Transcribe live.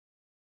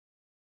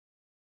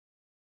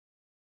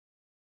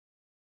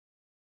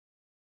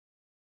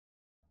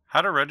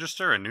How to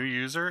register a new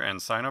user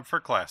and sign up for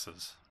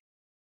classes.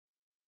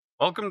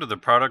 Welcome to the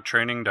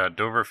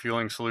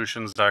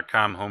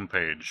producttraining.doverfuelingsolutions.com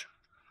homepage.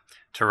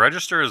 To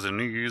register as a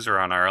new user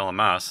on our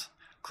LMS,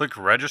 click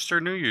Register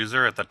New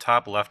User at the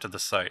top left of the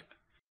site.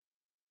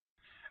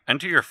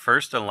 Enter your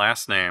first and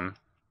last name,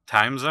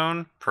 time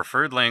zone,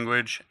 preferred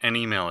language, and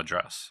email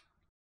address.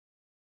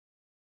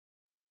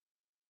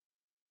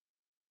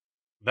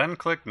 Then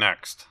click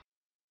Next.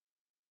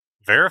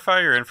 Verify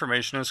your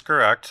information is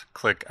correct,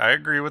 click I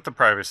agree with the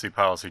privacy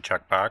policy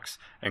checkbox,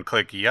 and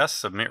click Yes,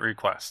 Submit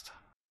Request.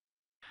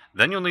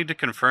 Then you'll need to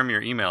confirm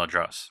your email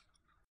address.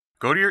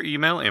 Go to your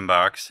email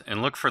inbox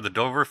and look for the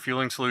Dover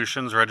Fueling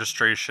Solutions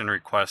registration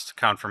request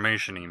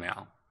confirmation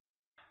email.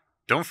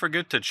 Don't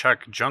forget to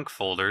check junk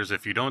folders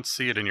if you don't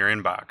see it in your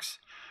inbox.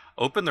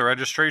 Open the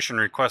registration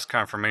request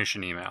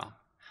confirmation email.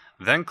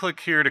 Then click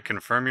here to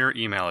confirm your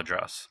email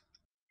address.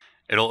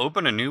 It'll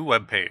open a new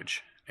web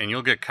page, and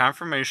you'll get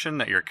confirmation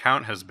that your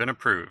account has been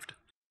approved.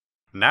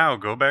 Now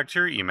go back to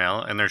your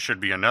email and there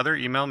should be another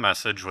email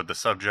message with the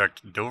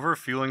subject Dover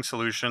Fueling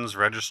Solutions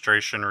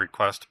registration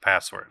request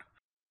password.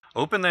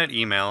 Open that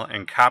email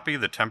and copy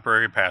the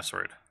temporary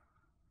password.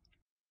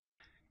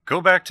 Go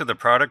back to the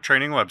product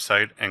training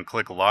website and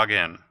click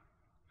Login.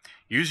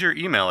 Use your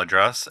email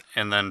address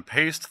and then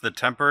paste the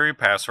temporary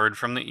password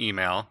from the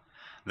email,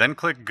 then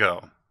click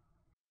Go.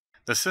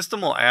 The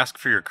system will ask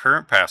for your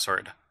current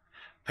password.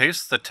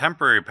 Paste the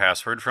temporary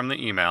password from the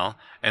email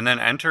and then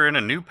enter in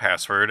a new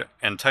password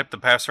and type the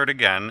password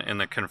again in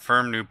the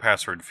Confirm New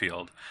Password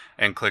field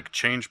and click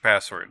Change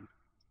Password.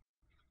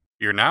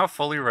 You're now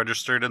fully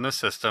registered in the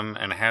system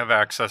and have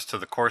access to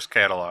the course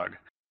catalog.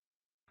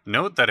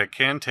 Note that it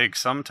can take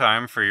some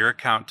time for your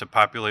account to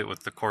populate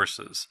with the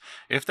courses.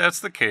 If that's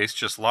the case,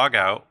 just log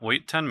out,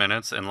 wait 10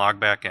 minutes, and log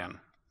back in.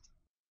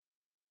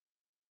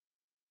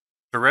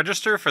 To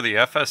register for the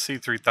FSC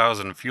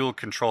 3000 Fuel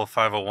Control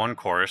 501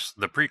 course,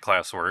 the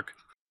pre-class work,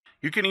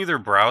 you can either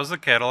browse the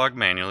catalog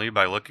manually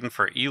by looking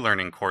for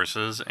e-learning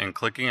courses and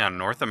clicking on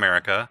North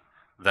America,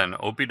 then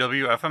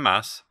OPW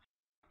FMS.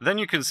 Then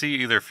you can see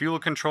either Fuel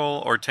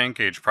Control or Tank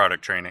Gauge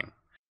product training.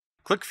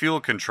 Click Fuel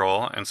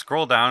Control and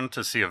scroll down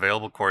to see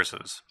available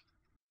courses.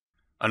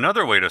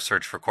 Another way to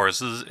search for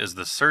courses is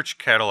the Search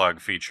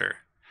Catalog feature.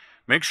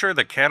 Make sure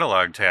the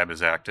Catalog tab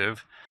is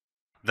active.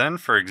 Then,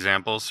 for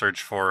example,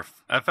 search for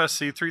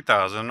FSC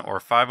 3000 or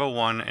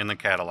 501 in the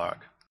catalog.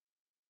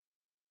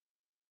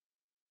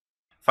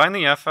 Find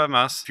the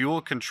FMS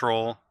Fuel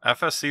Control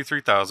FSC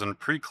 3000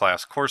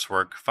 Pre-Class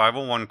Coursework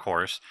 501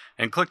 course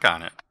and click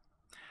on it.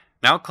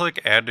 Now click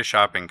Add to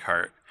Shopping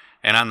Cart,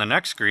 and on the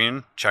next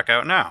screen, check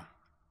out now.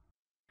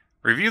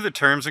 Review the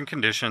terms and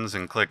conditions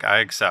and click I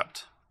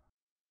accept.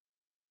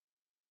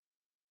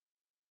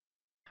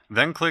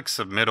 Then click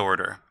Submit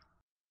Order.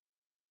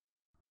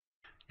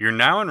 You're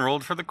now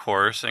enrolled for the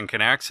course and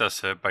can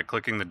access it by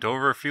clicking the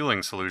Dover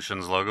Fueling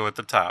Solutions logo at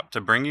the top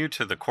to bring you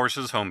to the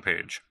course's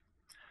homepage.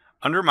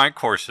 Under My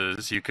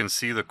Courses, you can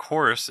see the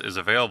course is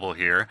available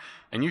here,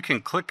 and you can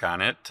click on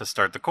it to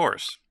start the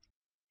course.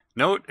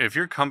 Note, if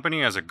your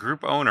company has a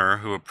group owner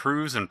who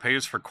approves and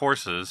pays for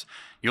courses,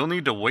 you'll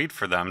need to wait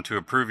for them to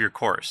approve your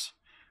course.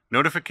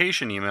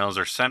 Notification emails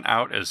are sent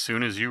out as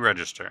soon as you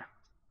register.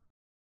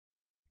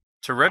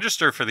 To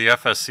register for the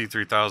FSC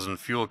 3000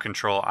 Fuel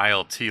Control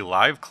ILT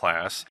Live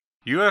class,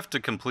 you have to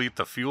complete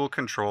the Fuel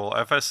Control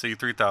FSC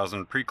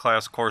 3000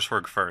 pre-class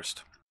coursework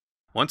first.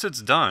 Once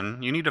it's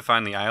done, you need to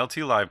find the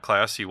ILT Live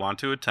class you want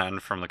to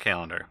attend from the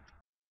calendar.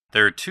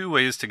 There are two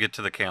ways to get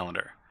to the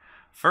calendar.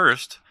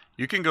 First,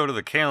 you can go to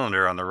the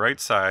calendar on the right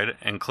side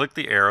and click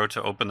the arrow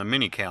to open the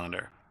mini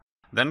calendar.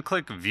 Then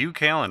click View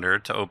Calendar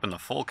to open the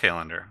full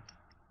calendar.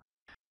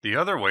 The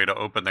other way to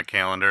open the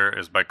calendar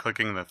is by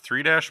clicking the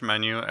three-dash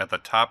menu at the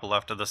top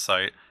left of the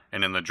site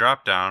and in the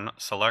drop-down,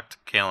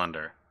 select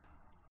Calendar.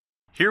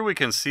 Here we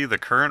can see the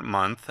current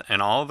month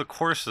and all the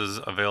courses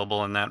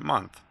available in that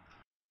month.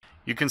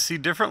 You can see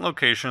different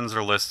locations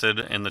are listed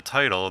in the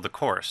title of the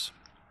course.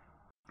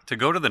 To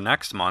go to the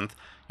next month,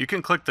 you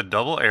can click the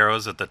double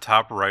arrows at the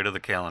top right of the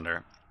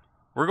calendar.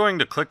 We're going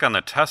to click on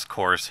the test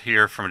course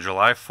here from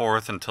July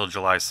 4th until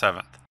July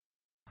 7th.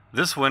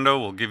 This window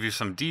will give you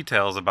some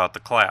details about the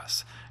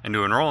class, and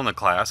to enroll in the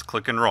class,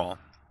 click Enroll.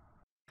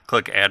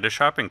 Click Add to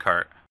Shopping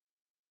Cart.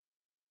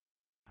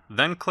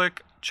 Then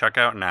click Check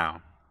Out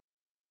Now.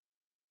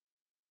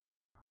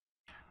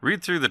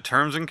 Read through the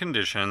terms and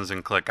conditions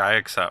and click I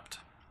accept.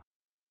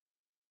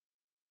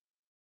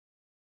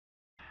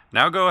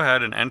 Now go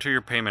ahead and enter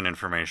your payment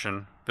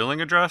information,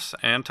 billing address,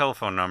 and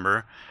telephone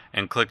number,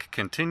 and click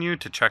Continue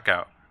to check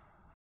out.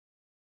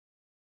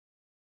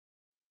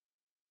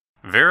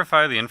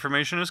 Verify the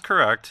information is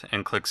correct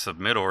and click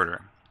Submit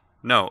Order.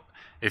 Note,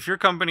 if your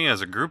company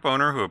has a group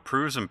owner who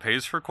approves and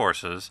pays for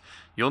courses,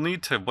 you'll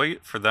need to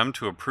wait for them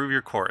to approve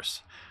your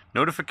course.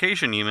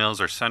 Notification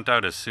emails are sent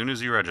out as soon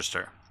as you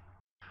register.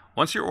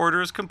 Once your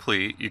order is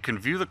complete, you can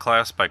view the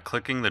class by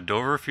clicking the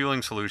Dover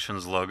Fueling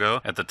Solutions logo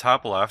at the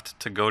top left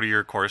to go to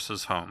your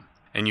course's home.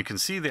 and you can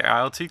see the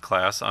ILT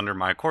class under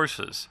My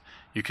Courses.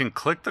 You can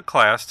click the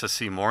class to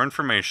see more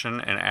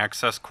information and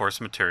access course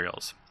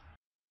materials.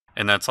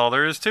 And that's all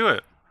there is to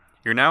it.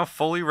 You're now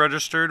fully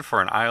registered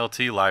for an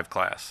ILT live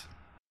class.